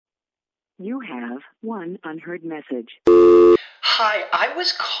You have one unheard message. Hi, I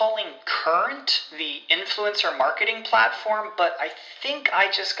was calling Current, the influencer marketing platform, but I think I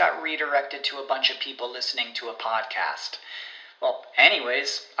just got redirected to a bunch of people listening to a podcast. Well,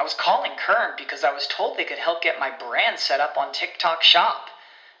 anyways, I was calling Current because I was told they could help get my brand set up on TikTok Shop,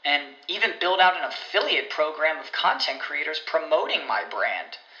 and even build out an affiliate program of content creators promoting my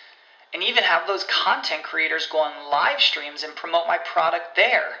brand, and even have those content creators go on live streams and promote my product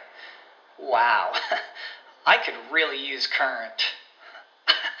there. Wow, I could really use Current.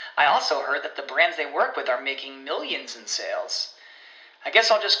 I also heard that the brands they work with are making millions in sales. I guess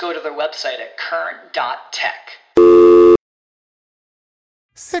I'll just go to their website at current.tech.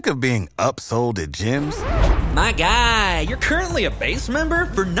 Sick of being upsold at gyms? My guy, you're currently a base member?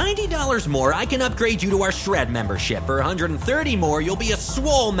 For $90 more, I can upgrade you to our Shred membership. For $130 more, you'll be a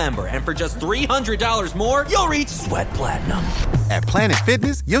Swole member. And for just $300 more, you'll reach Sweat Platinum. At Planet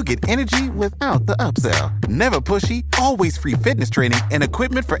Fitness, you'll get energy without the upsell. Never pushy, always free fitness training and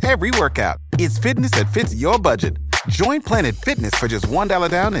equipment for every workout. It's fitness that fits your budget. Join Planet Fitness for just $1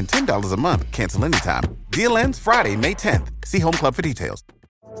 down and $10 a month. Cancel anytime. Deal ends Friday, May 10th. See Home Club for details.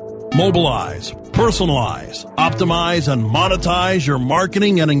 Mobilize, personalize, optimize, and monetize your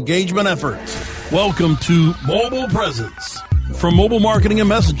marketing and engagement efforts. Welcome to Mobile Presence. From mobile marketing and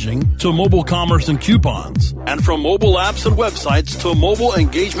messaging to mobile commerce and coupons, and from mobile apps and websites to mobile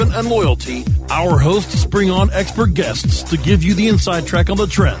engagement and loyalty, our hosts bring on expert guests to give you the inside track on the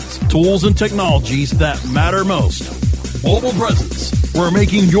trends, tools, and technologies that matter most. Mobile Presence, where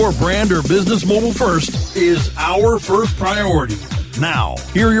making your brand or business mobile first is our first priority. Now,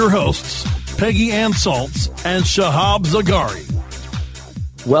 here are your hosts, Peggy Ann Saltz and Shahab Zagari.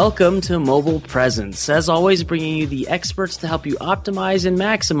 Welcome to Mobile Presence. As always, bringing you the experts to help you optimize and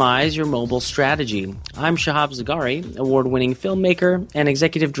maximize your mobile strategy. I'm Shahab Zagari, award-winning filmmaker and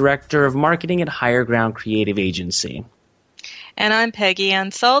executive director of marketing at Higher Ground Creative Agency. And I'm Peggy Ann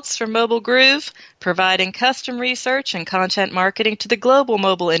Saltz from Mobile Groove, providing custom research and content marketing to the global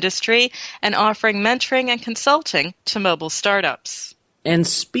mobile industry and offering mentoring and consulting to mobile startups. And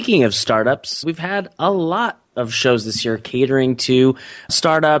speaking of startups, we've had a lot of shows this year catering to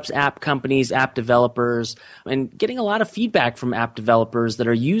startups, app companies, app developers, and getting a lot of feedback from app developers that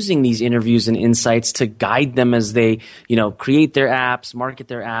are using these interviews and insights to guide them as they, create their apps, market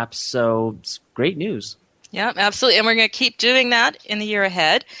their apps. So it's great news. Yeah, absolutely. And we're going to keep doing that in the year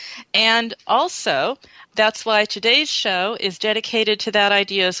ahead. And also, that's why today's show is dedicated to that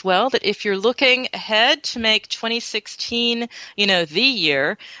idea as well, that if you're looking ahead to make 2016, the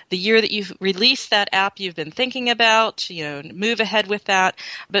year that you've released that app you've been thinking about, move ahead with that.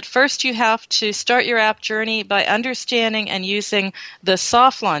 But first you have to start your app journey by understanding and using the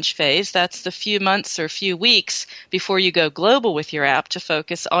soft launch phase. That's the few months or few weeks before you go global with your app to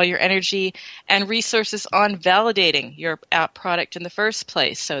focus all your energy and resources on validating your app product in the first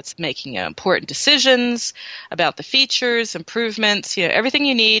place. So it's making important decisions about the features, improvements, everything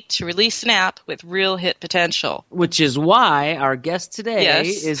you need to release an app with real hit potential. Which is why our guest today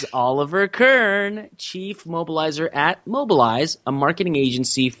is Oliver Kern, Chief Mobilizer at Mobilize, a marketing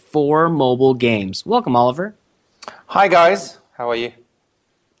agency for mobile games. Welcome, Oliver. Hi, guys. How are you?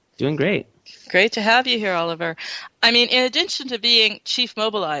 Doing great. Great to have you here, Oliver. In addition to being Chief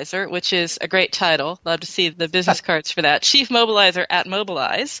Mobilizer, which is a great title, love to see the business cards for that, Chief Mobilizer at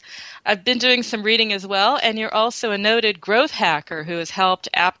Mobilize, I've been doing some reading as well, and you're also a noted growth hacker who has helped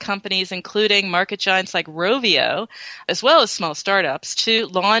app companies, including market giants like Rovio, as well as small startups, to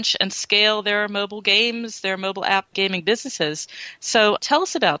launch and scale their mobile games, their mobile app gaming businesses. So tell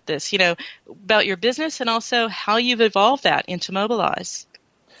us about this, about your business and also how you've evolved that into Mobilize.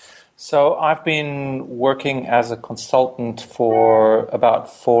 So I've been working as a consultant for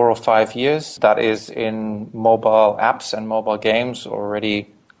about 4 or 5 years. That is in mobile apps and mobile games already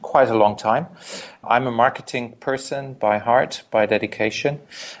quite a long time. I'm a marketing person by heart, by dedication.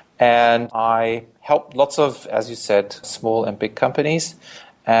 And I help lots of, as you said, small and big companies.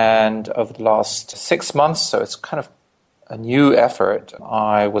 And over the last 6 months, so it's kind of a new effort,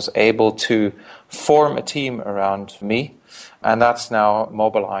 I was able to form a team around me. And that's now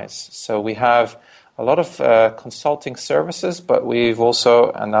Mobilize. So we have a lot of consulting services, but we've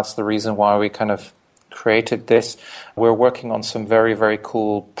also, and that's the reason why we kind of created this, we're working on some very, very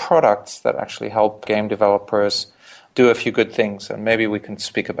cool products that actually help game developers do a few good things. And maybe we can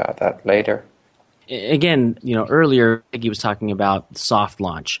speak about that later. Again, earlier Peggy was talking about soft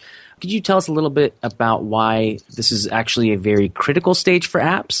launch. Could you tell us a little bit about why this is actually a very critical stage for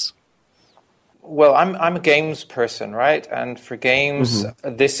apps? Well, I'm a games person, right? And for games,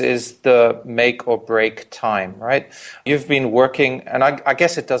 this is the make or break time, right? You've been working, and I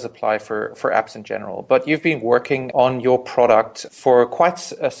guess it does apply for apps in general, but you've been working on your product for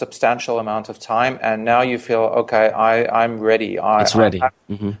quite a substantial amount of time, and now you feel, okay, I'm ready. It's ready.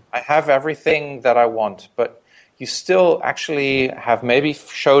 I have everything that I want, but you still actually have maybe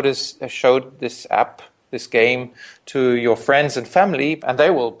showed this app, this game, to your friends and family, and they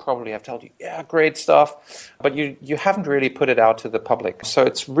will probably have told you, yeah, great stuff, but you haven't really put it out to the public. So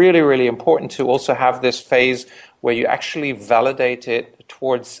it's really, really important to also have this phase where you actually validate it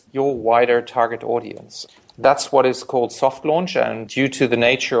towards your wider target audience. That's what is called soft launch, and due to the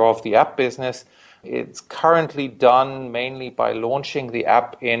nature of the app business, it's currently done mainly by launching the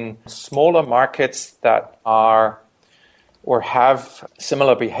app in smaller markets that are or have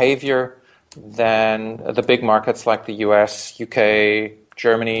similar behavior than the big markets like the US, UK,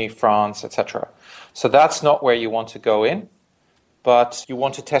 Germany, France, etc. So that's not where you want to go in, but you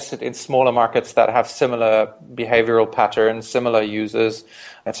want to test it in smaller markets that have similar behavioral patterns, similar users,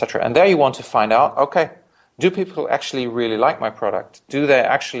 etc. And there you want to find out, okay, do people actually really like my product? Do they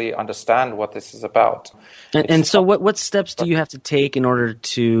actually understand what this is about? And so what steps do you have to take in order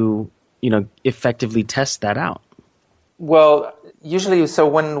to, effectively test that out? Well, usually, so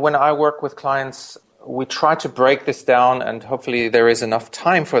when I work with clients, we try to break this down, and hopefully there is enough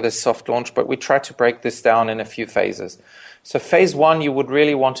time for this soft launch, but we try to break this down in a few phases. So phase one, you would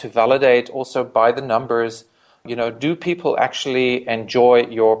really want to validate also by the numbers, do people actually enjoy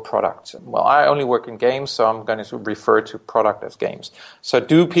your product? Well, I only work in games, so I'm going to refer to product as games. So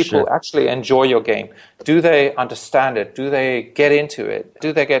do people actually enjoy your game? Do they understand it? Do they get into it?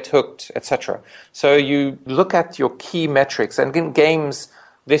 Do they get hooked, etc.? So you look at your key metrics, and in games,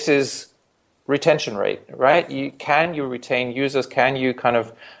 this is retention rate, right? Can you retain users? Can you kind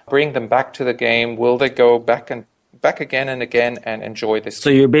of bring them back to the game? Will they go back again and again and enjoy this? So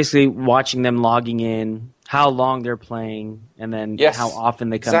you're basically watching them logging in, how long they're playing, and then how often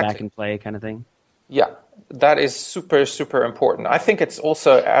they come back and play, kind of thing? Yeah, that is super, super important. I think it's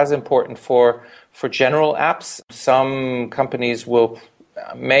also as important for general apps. Some companies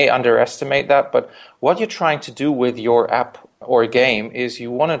may underestimate that, but what you're trying to do with your app or game is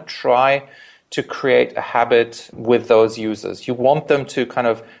you want to try to create a habit with those users. You want them to kind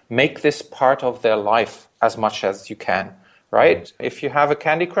of make this part of their life as much as you can, right? If you have a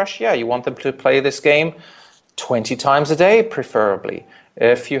Candy Crush, you want them to play this game 20 times a day, preferably.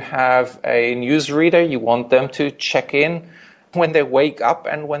 If you have a newsreader, you want them to check in when they wake up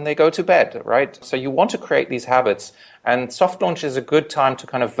and when they go to bed, right? So you want to create these habits, and soft launch is a good time to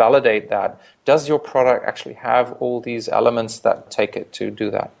kind of validate that. Does your product actually have all these elements that take it to do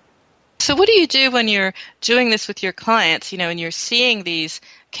that? So what do you do when you're doing this with your clients, and you're seeing these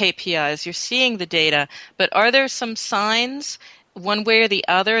KPIs, you're seeing the data, but are there some signs one way or the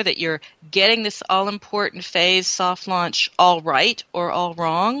other that you're getting this all-important phase, soft launch, all right or all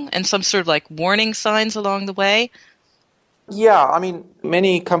wrong, and some sort of like warning signs along the way? Yeah, I mean,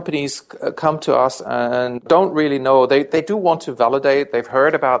 many companies come to us and don't really know. They do want to validate. They've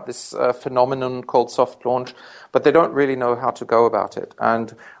heard about this phenomenon called soft launch, but they don't really know how to go about it.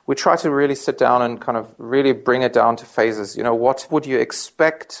 And we try to really sit down and kind of really bring it down to phases. What would you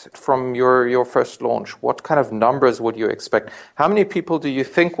expect from your first launch? What kind of numbers would you expect? How many people do you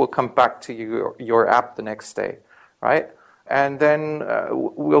think will come back to your app the next day, right? And then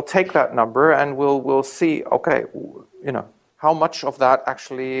we'll take that number and we'll see, okay, how much of that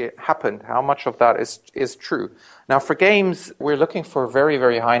actually happened? How much of that is true? Now, for games, we're looking for very,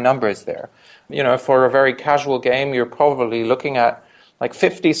 very high numbers there. For a very casual game, you're probably looking at like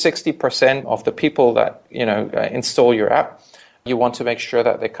 50-60% of the people that, install your app. You want to make sure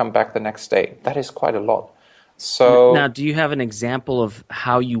that they come back the next day. That is quite a lot. So now, do you have an example of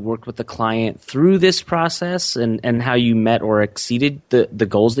how you worked with the client through this process and how you met or exceeded the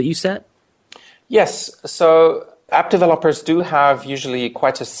goals that you set? Yes. So app developers do have usually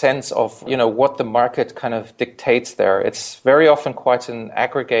quite a sense of, what the market kind of dictates there. It's very often quite an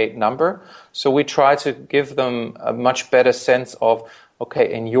aggregate number. So we try to give them a much better sense of,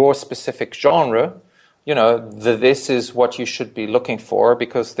 okay, in your specific genre, this is what you should be looking for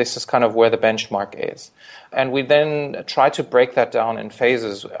because this is kind of where the benchmark is. And we then try to break that down in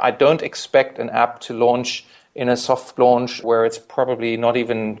phases. I don't expect an app to launch in a soft launch where it's probably not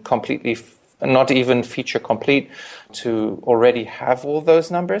even feature complete to already have all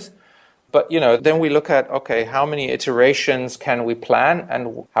those numbers. But, then we look at, okay, how many iterations can we plan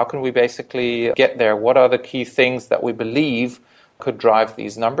and how can we basically get there? What are the key things that we believe could drive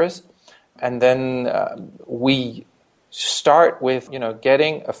these numbers? And then we start with,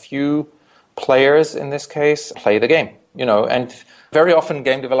 getting a few players in this case play the game, and very often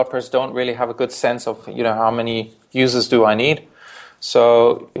game developers don't really have a good sense of, how many users do I need.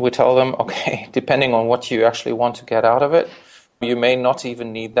 So we tell them, okay, depending on what you actually want to get out of it, you may not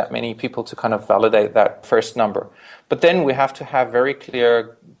even need that many people to kind of validate that first number. But then we have to have very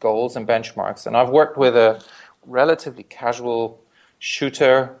clear goals and benchmarks. And I've worked with a relatively casual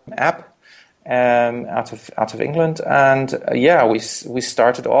shooter app out of England. And we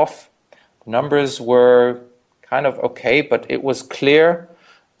started off. Numbers were kind of okay, but it was clear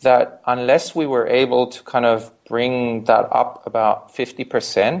that unless we were able to kind of bring that up about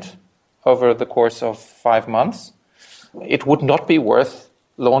 50% over the course of 5 months, it would not be worth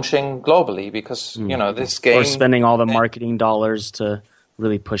launching globally because, this game... Or spending all the marketing dollars to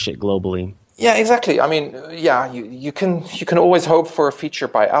really push it globally. Yeah, exactly. I mean, you can always hope for a feature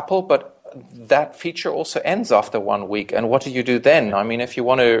by Apple, but that feature also ends after 1 week. And what do you do then? I mean, if you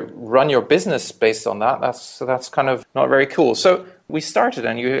want to run your business based on that, that's kind of not very cool. So we started,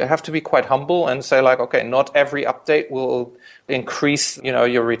 and you have to be quite humble and say like, okay, not every update will increase,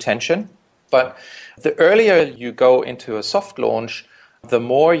 your retention. But the earlier you go into a soft launch, the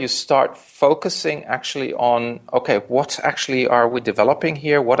more you start focusing actually on, okay, what actually are we developing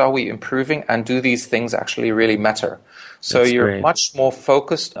here? What are we improving? And do these things actually really matter? So That's you're great. much more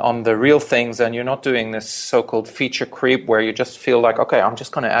focused on the real things, and you're not doing this so-called feature creep where you just feel like, okay, I'm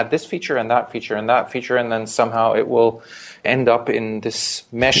just going to add this feature and that feature and that feature, and then somehow it will end up in this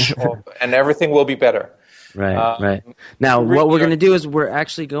mesh and everything will be better. Right. Now, what we're going to do is we're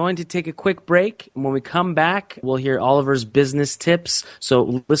actually going to take a quick break. And when we come back, we'll hear Oliver's business tips.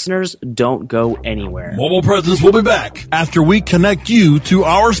 So listeners, don't go anywhere. Mobile Presence will be back after we connect you to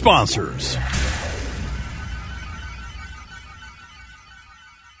our sponsors.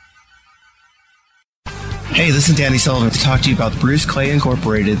 Hey, this is Danny Sullivan to talk to you about Bruce Clay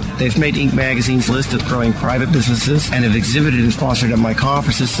Incorporated. They've made Inc. Magazine's list of growing private businesses and have exhibited and sponsored at my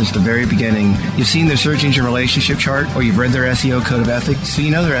conferences since the very beginning. You've seen their search engine relationship chart, or you've read their SEO code of ethics, so you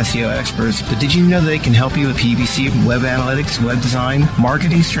know they're SEO experts. But did you know they can help you with PPC, web analytics, web design,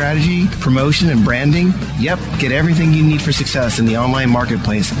 marketing strategy, promotion, and branding? Yep, get everything you need for success in the online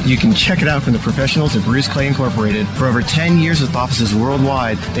marketplace. You can check it out from the professionals at Bruce Clay Incorporated. For over 10 years with offices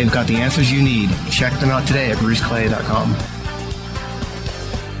worldwide, they've got the answers you need. Check them out today at bruceclay.com.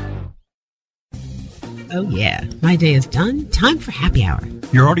 Oh yeah, my day is done. Time for happy hour.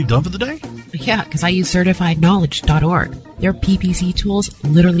 You're already done for the day? Yeah, because I use CertifiedKnowledge.org. Their PPC tools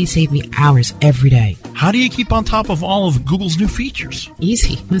literally save me hours every day. How do you keep on top of all of Google's new features?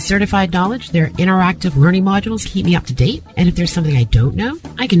 Easy. With Certified Knowledge, their interactive learning modules keep me up to date. And if there's something I don't know,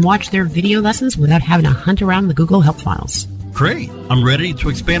 I can watch their video lessons without having to hunt around the Google Help files. Great. I'm ready to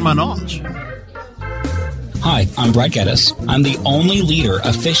expand my knowledge. Hi, I'm Brett Geddes. I'm the only leader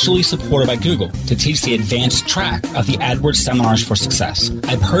officially supported by Google to teach the advanced track of the AdWords Seminars for Success.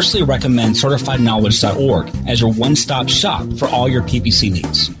 I personally recommend CertifiedKnowledge.org as your one-stop shop for all your PPC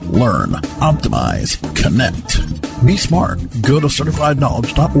needs. Learn, optimize, connect. Be smart. Go to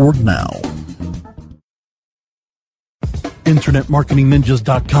CertifiedKnowledge.org now.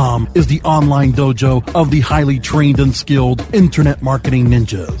 InternetMarketingNinjas.com is the online dojo of the highly trained and skilled Internet Marketing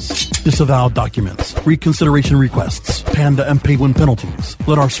Ninjas. Disavow documents, reconsideration requests, Panda and Penguin penalties.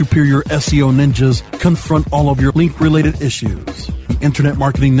 Let our superior SEO ninjas confront all of your link-related issues. The Internet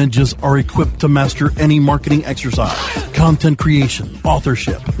Marketing Ninjas are equipped to master any marketing exercise, content creation,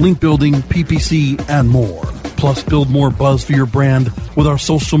 authorship, link building, PPC, and more. Plus, build more buzz for your brand with our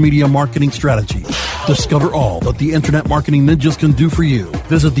social media marketing strategy. Discover all that the Internet Marketing Ninjas can do for you.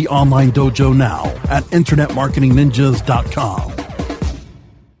 Visit the online dojo now at InternetMarketingNinjas.com.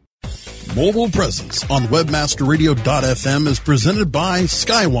 Mobile Presence on WebmasterRadio.fm is presented by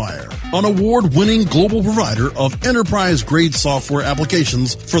Skywire, an award-winning global provider of enterprise-grade software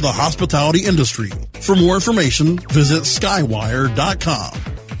applications for the hospitality industry. For more information, visit Skywire.com.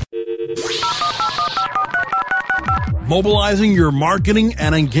 Mobilizing your marketing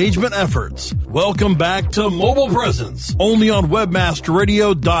and engagement efforts. Welcome back to Mobile Presence, only on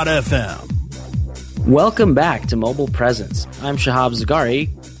WebmasterRadio.fm. Welcome back to Mobile Presence. I'm Shahab Zagari,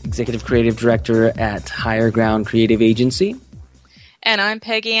 Executive Creative Director at Higher Ground Creative Agency. And I'm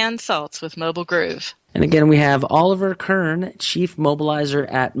Peggy Ann Saltz with Mobile Groove. And again, we have Oliver Kern, Chief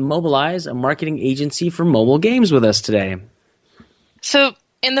Mobilizer at Mobilize, a marketing agency for mobile games, with us today. So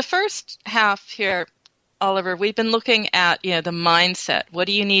in the first half here, Oliver, we've been looking at, the mindset. What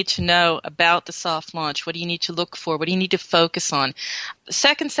do you need to know about the soft launch? What do you need to look for? What do you need to focus on? The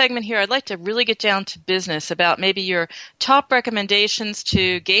second segment here, I'd like to really get down to business about maybe your top recommendations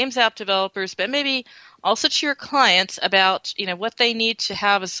to games app developers, but maybe also to your clients about, what they need to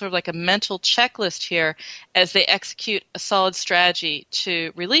have as sort of like a mental checklist here as they execute a solid strategy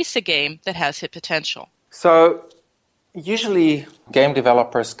to release a game that has hit potential? So usually game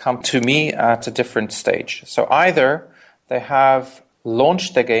developers come to me at a different stage. So either they have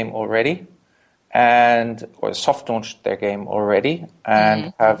launched their game already or soft launched their game already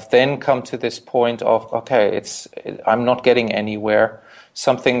and have then come to this point of, okay, I'm not getting anywhere.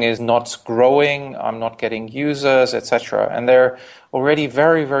 Something is not growing. I'm not getting users, etc. And they're already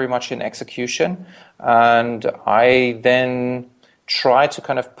very, very much in execution. And I then try to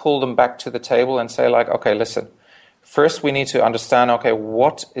kind of pull them back to the table and say like, okay, listen, first we need to understand, okay,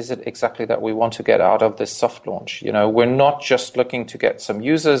 what is it exactly that we want to get out of this soft launch? We're not just looking to get some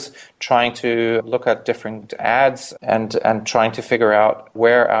users, trying to look at different ads and trying to figure out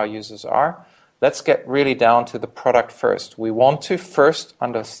where our users are. Let's get really down to the product first. We want to first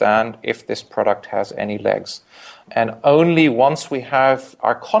understand if this product has any legs. And only once we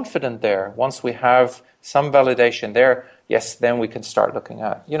are confident there, once we have some validation there, yes, then we can start looking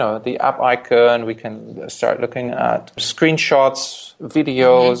at, the app icon, we can start looking at screenshots,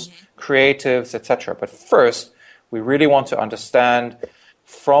 videos, creatives, etc. But first, we really want to understand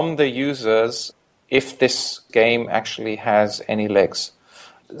from the users if this game actually has any legs.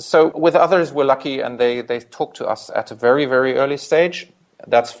 So with others, we're lucky and they talk to us at a very, very early stage.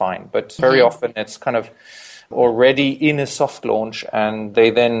 That's fine. But very often it's kind of already in a soft launch and they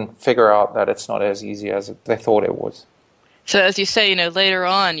then figure out that it's not as easy as they thought it was. So as you say, later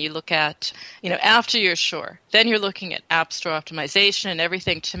on you look at, after you're sure, then you're looking at App Store optimization and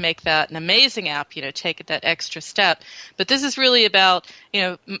everything to make that an amazing app, take that extra step. But this is really about,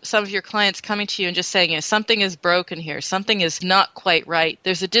 some of your clients coming to you and just saying, something is broken here, something is not quite right,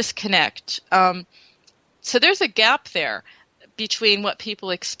 there's a disconnect. So there's a gap there between what people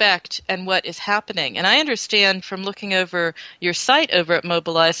expect and what is happening. And I understand from looking over your site over at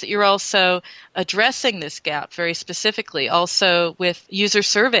Mobilize that you're also addressing this gap very specifically, also with user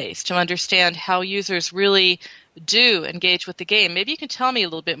surveys to understand how users really do engage with the game. Maybe you can tell me a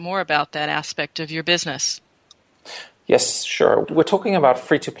little bit more about that aspect of your business. Yes, sure. We're talking about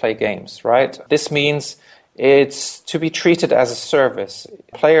free-to-play games, right? This means it's to be treated as a service.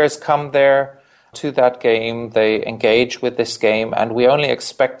 Players come there to that game, they engage with this game, and we only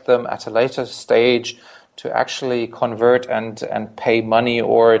expect them at a later stage to actually convert and pay money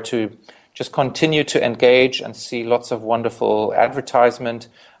or to just continue to engage and see lots of wonderful advertisement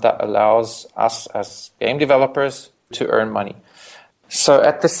that allows us as game developers to earn money. So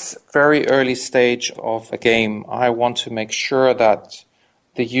at this very early stage of a game, I want to make sure that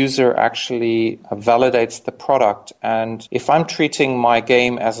the user actually validates the product. And if I'm treating my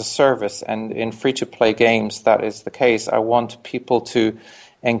game as a service, and in free-to-play games that is the case, I want people to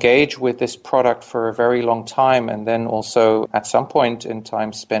engage with this product for a very long time and then also at some point in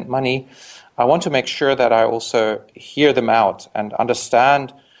time spend money. I want to make sure that I also hear them out and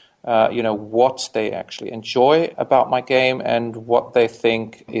understand what they actually enjoy about my game and what they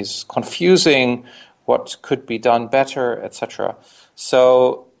think is confusing, what could be done better, etc.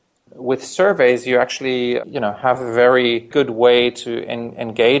 So with surveys, you actually, have a very good way to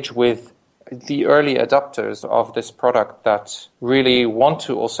engage with the early adopters of this product that really want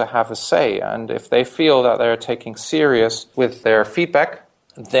to also have a say. And if they feel that they're taking serious with their feedback,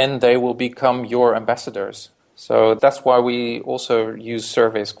 then they will become your ambassadors. So that's why we also use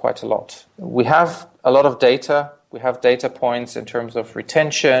surveys quite a lot. We have a lot of data. We have data points in terms of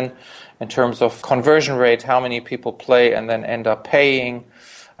retention, in terms of conversion rate, how many people play and then end up paying,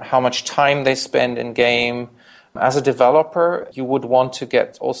 how much time they spend in game. As a developer, you would want to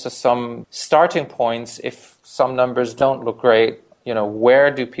get also some starting points if some numbers don't look great. Where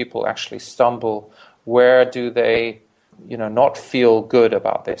do people actually stumble? Where do they, not feel good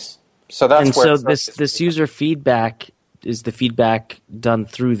about this? So that's and where. So this user feedback, is the feedback done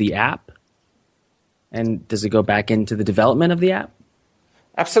through the app? And does it go back into the development of the app?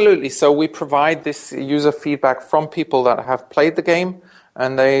 Absolutely. So we provide this user feedback from people that have played the game,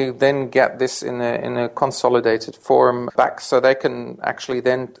 and they then get this in a consolidated form back, so they can actually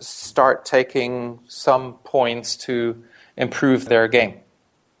then start taking some points to improve their game.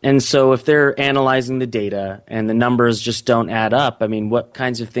 And so if they're analyzing the data and the numbers just don't add up, what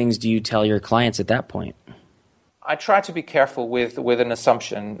kinds of things do you tell your clients at that point? I try to be careful with an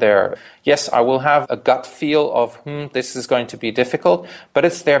assumption there. Yes, I will have a gut feel of, this is going to be difficult, but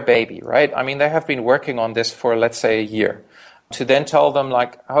it's their baby, right? They have been working on this for, let's say, a year. To then tell them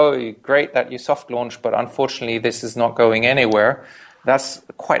like, oh, great that you soft launched, but unfortunately this is not going anywhere, that's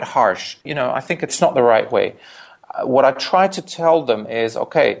quite harsh. I think it's not the right way. What I try to tell them is,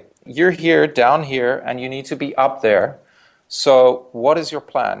 okay, you're here, down here, and you need to be up there. So what is your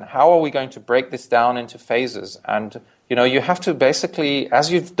plan? How are we going to break this down into phases? And, you have to basically,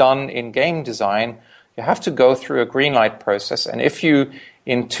 as you've done in game design, you have to go through a green light process. And if you,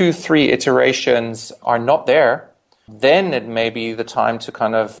 in 2-3 iterations, are not there, then it may be the time to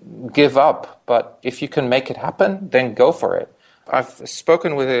kind of give up. But if you can make it happen, then go for it. I've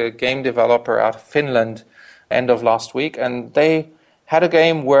spoken with a game developer out of Finland end of last week, and they had a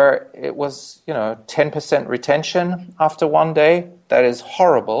game where it was, 10% retention after one day. That is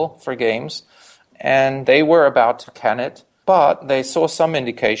horrible for games. And they were about to can it, but they saw some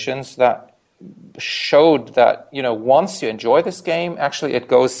indications that showed that, once you enjoy this game, actually it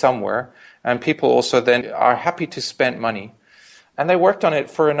goes somewhere. And people also then are happy to spend money. And they worked on it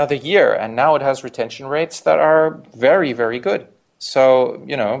for another year, and now it has retention rates that are very, very good. So,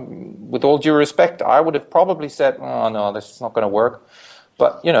 with all due respect, I would have probably said, oh, no, this is not going to work.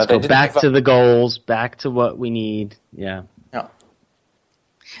 But, they didn't back to the goals, back to what we need. Yeah.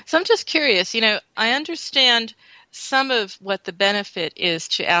 So I'm just curious, I understand some of what the benefit is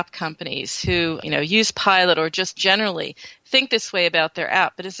to app companies who, use Pilot or just generally think this way about their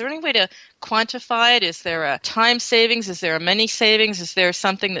app. But is there any way to quantify it? Is there a time savings? Is there a money savings? Is there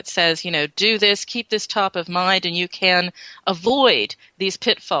something that says, do this, keep this top of mind, and you can avoid these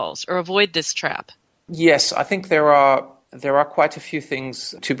pitfalls or avoid this trap? Yes, I think there are quite a few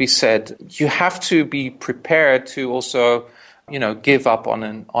things to be said. You have to be prepared to also, give up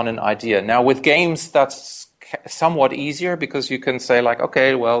on an idea. Now, with games, that's somewhat easier because you can say like,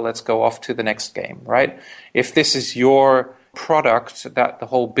 okay, well, let's go off to the next game, right? If this is your product that the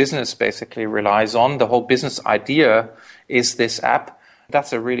whole business basically relies on, the whole business idea is this app,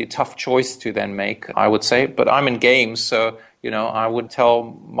 that's a really tough choice to then make, I would say. But I'm in games, so, I would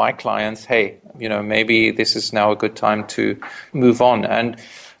tell my clients, hey, maybe this is now a good time to move on. And,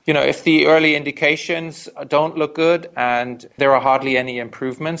 if the early indications don't look good and there are hardly any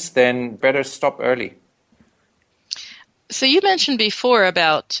improvements, then better stop early. So you mentioned before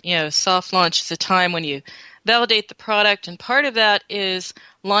about, soft launch is a time when you validate the product, and part of that is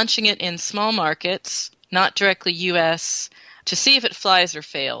launching it in small markets, not directly U.S., to see if it flies or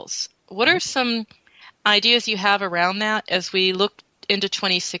fails. What are some ideas you have around that as we look into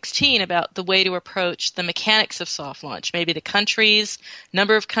 2016 about the way to approach the mechanics of soft launch? Maybe the countries,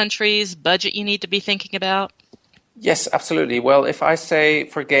 number of countries, budget you need to be thinking about? Yes, absolutely. Well, if I say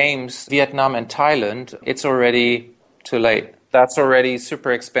for games, Vietnam and Thailand, it's already too late. That's already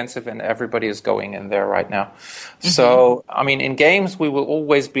super expensive and everybody is going in there right now. Mm-hmm. So, in games, we will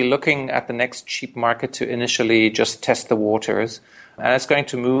always be looking at the next cheap market to initially just test the waters. And it's going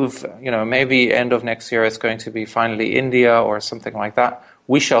to move, maybe end of next year, it's going to be finally India or something like that.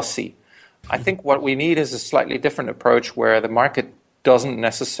 We shall see. I think what we need is a slightly different approach where the market doesn't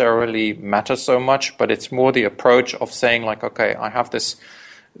necessarily matter so much, but it's more the approach of saying like, okay, I have this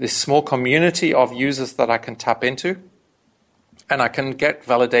small community of users that I can tap into, and I can get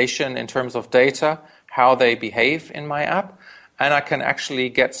validation in terms of data, how they behave in my app, and I can actually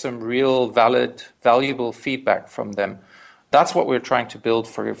get some real valid, valuable feedback from them. That's what we're trying to build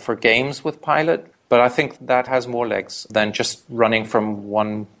for games with Pilot, but I think that has more legs than just running from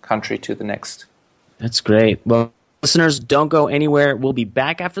one country to the next. That's great. Well, listeners, don't go anywhere. We'll be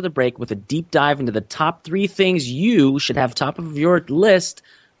back after the break with a deep dive into the top 3 things you should have top of your list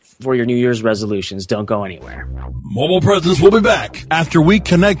for your New Year's resolutions. Don't go anywhere. Mobile Presence will be back after we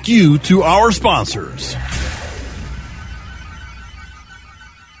connect you to our sponsors.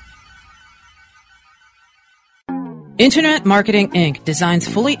 Internet Marketing Inc. designs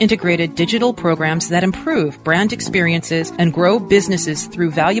fully integrated digital programs that improve brand experiences and grow businesses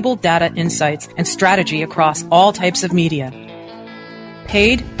through valuable data insights and strategy across all types of media.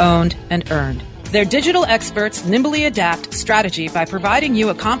 Paid, owned, and earned. Their digital experts nimbly adapt strategy by providing you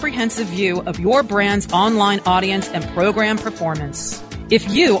a comprehensive view of your brand's online audience and program performance. If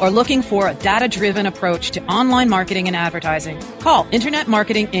you are looking for a data-driven approach to online marketing and advertising, call Internet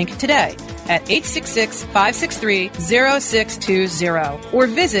Marketing Inc. today at 866-563-0620 or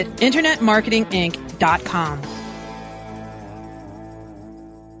visit InternetMarketingInc.com.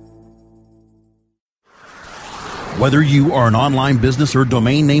 Whether you are an online business or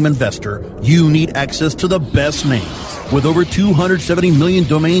domain name investor, you need access to the best names. With over 270 million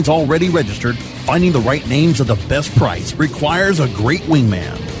domains already registered, finding the right names at the best price requires a great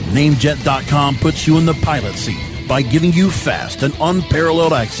wingman. Namejet.com puts you in the pilot seat by giving you fast and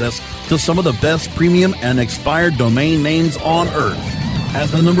unparalleled access to some of the best premium and expired domain names on earth.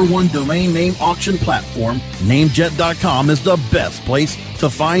 As the #1 domain name auction platform, Namejet.com is the best place to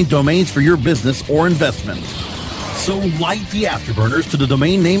find domains for your business or investment. So light the afterburners to the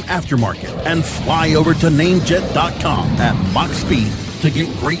domain name aftermarket and fly over to namejet.com at Mach speed to get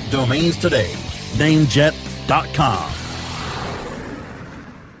great domains today. Namejet.com.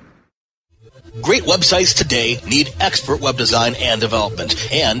 Great websites today need expert web design and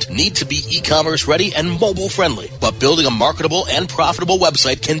development and need to be e-commerce ready and mobile friendly. But building a marketable and profitable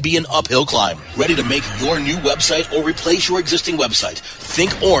website can be an uphill climb. Ready to make your new website or replace your existing website?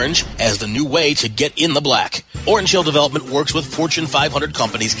 Think Orange as the new way to get in the black. Orange Hill Development works with Fortune 500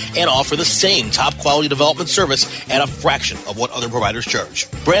 companies and offer the same top quality development service at a fraction of what other providers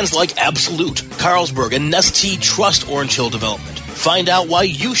charge. Brands like Absolute, Carlsberg, and Nestea trust Orange Hill Development. Find out why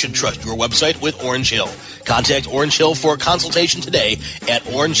you should trust your website with Orange Hill. Contact Orange Hill for a consultation today at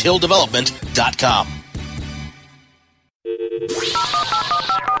orangehilldevelopment.com.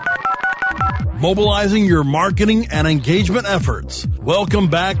 Mobilizing your marketing and engagement efforts. Welcome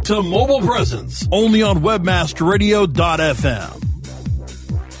back to Mobile Presence, only on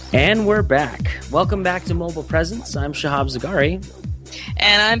webmasterradio.fm. And we're back. Welcome back to Mobile Presence. I'm Shahab Zagari.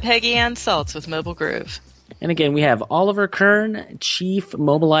 And I'm Peggy Ann Saltz with Mobile Groove. And again, we have Oliver Kern, Chief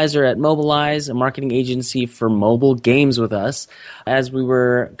Mobilizer at Mobilize, a marketing agency for mobile games with us. As we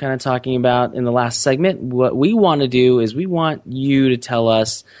were kind of talking about in the last segment, what we want to do is we want you to tell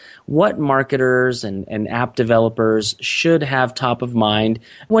us what marketers and app developers should have top of mind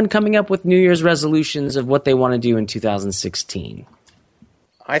when coming up with New Year's resolutions of what they want to do in 2016.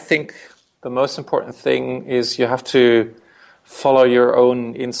 I think the most important thing is you have to follow your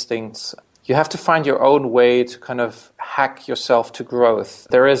own instincts. You have to find your own way to kind of hack yourself to growth.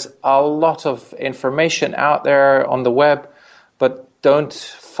 There is a lot of information out there on the web, but don't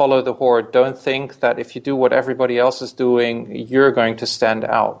follow the horde. Don't think that if you do what everybody else is doing, you're going to stand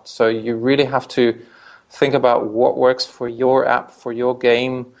out. So you really have to think about what works for your app, for your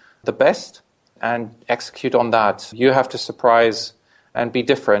game the best, and execute on that. You have to surprise and be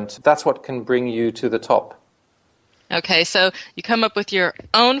different. That's what can bring you to the top. Okay, so you come up with your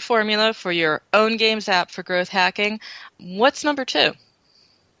own formula for your own games app for growth hacking. What's number 2?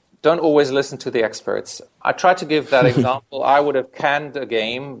 Don't always listen to the experts. I tried to give that example. I would have canned a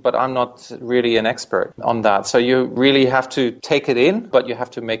game, but I'm not really an expert on that. So you really have to take it in, but you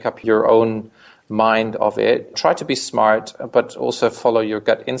have to make up your own mind of it. Try to be smart, but also follow your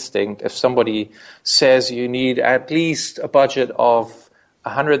gut instinct. If somebody says you need at least a budget of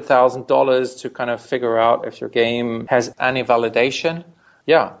 $100,000 to kind of figure out if your game has any validation,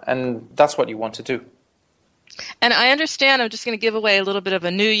 yeah, and that's what you want to do. And I understand, I'm just going to give away a little bit of a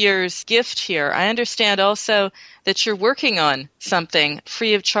New Year's gift here. I understand also that you're working on something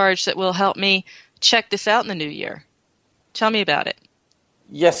free of charge that will help me check this out in the new year. Tell me about it.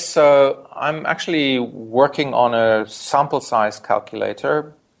 Yes, so I'm actually working on a sample size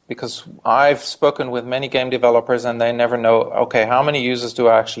calculator because I've spoken with many game developers and they never know, okay, how many users do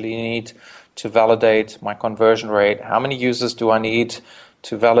I actually need to validate my conversion rate? How many users do I need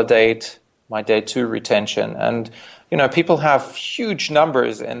to validate my day 2 retention? And, you know, people have huge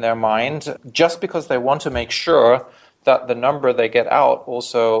numbers in their mind just because they want to make sure that the number they get out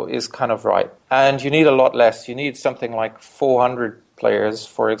also is kind of right. And you need a lot less. You need something like 400 players,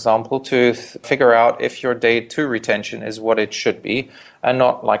 for example, to figure out if your day 2 retention is what it should be and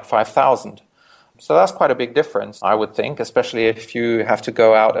not like 5,000. So that's quite a big difference, I would think, especially if you have to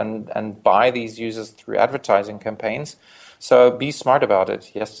go out and buy these users through advertising campaigns. So be smart about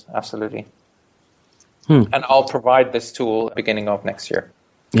it. Yes, absolutely. And I'll provide this tool beginning of next year.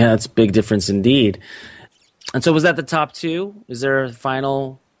 Yeah, that's a big difference indeed. And so was that the top 2? Is there a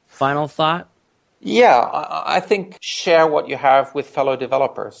final thought? Yeah, I think share what you have with fellow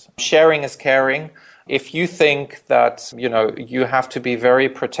developers. Sharing is caring. If you think that, you know, you have to be very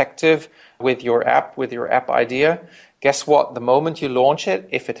protective with your app idea, guess what? The moment you launch it,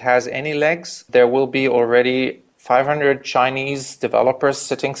 if it has any legs, there will be already 500 Chinese developers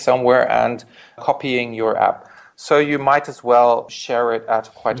sitting somewhere and copying your app. So you might as well share it at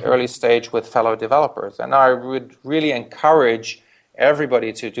a quite early stage with fellow developers. And I would really encourage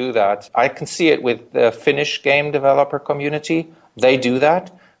everybody to do that. I can see it with the Finnish game developer community. They do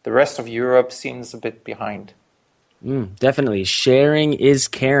that. The rest of Europe seems a bit behind. Definitely. Sharing is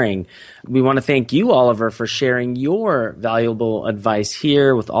caring. We want to thank you, Oliver, for sharing your valuable advice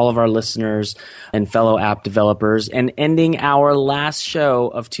here with all of our listeners and fellow app developers and ending our last show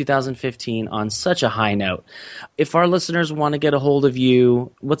of 2015 on such a high note. If our listeners want to get a hold of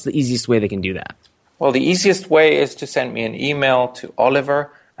you, what's the easiest way they can do that? Well, the easiest way is to send me an email to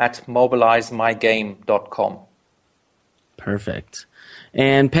oliver@mobilizemygame.com. Perfect.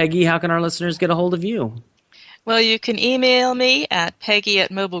 And Peggy, how can our listeners get a hold of you? Well, you can email me at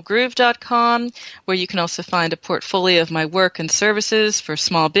peggy@mobilegroove.com, where you can also find a portfolio of my work and services for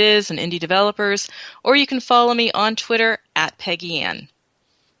small biz and indie developers, or you can follow me on Twitter at PeggyAnn.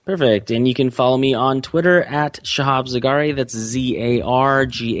 Perfect. And you can follow me on Twitter at Shahab Zagari. That's Zargari.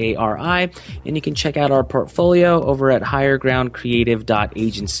 And you can check out our portfolio over at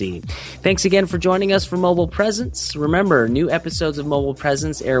highergroundcreative.agency. Thanks again for joining us for Mobile Presence. Remember, new episodes of Mobile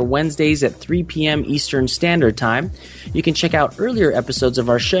Presence air Wednesdays at 3 p.m. Eastern Standard Time. You can check out earlier episodes of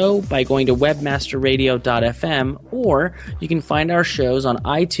our show by going to webmasterradio.fm, or you can find our shows on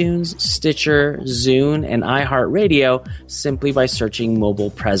iTunes, Stitcher, Zune, and iHeartRadio simply by searching Mobile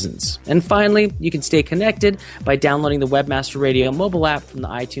Presence. And finally, you can stay connected by downloading the Webmaster Radio mobile app from the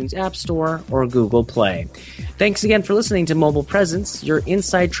iTunes App Store or Google Play. Thanks again for listening to Mobile Presence, your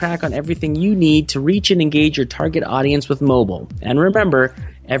inside track on everything you need to reach and engage your target audience with mobile. And remember,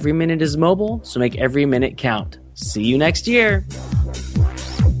 every minute is mobile, so make every minute count. See you next year.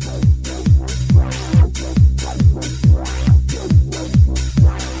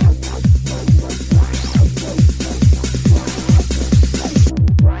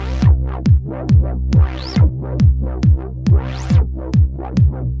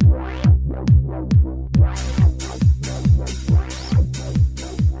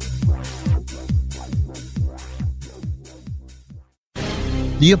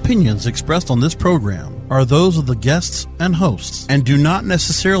 The opinions expressed on this program are those of the guests and hosts and do not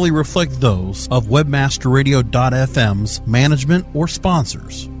necessarily reflect those of WebmasterRadio.fm's management or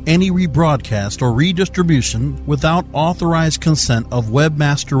sponsors. Any rebroadcast or redistribution without authorized consent of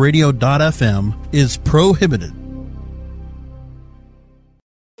WebmasterRadio.fm is prohibited.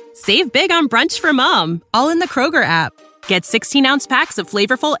 Save big on brunch for mom, all in the Kroger app. Get 16-ounce packs of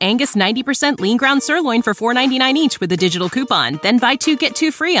flavorful Angus 90% lean ground sirloin for $4.99 each with a digital coupon. Then buy 2, get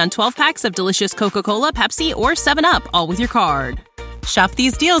 2 free on 12 packs of delicious Coca-Cola, Pepsi, or 7-Up, all with your card. Shop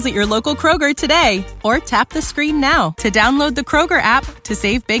these deals at your local Kroger today, or tap the screen now to download the Kroger app to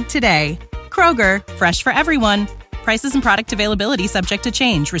save big today. Kroger, fresh for everyone. Prices and product availability subject to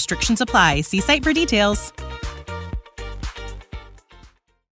change. Restrictions apply. See site for details.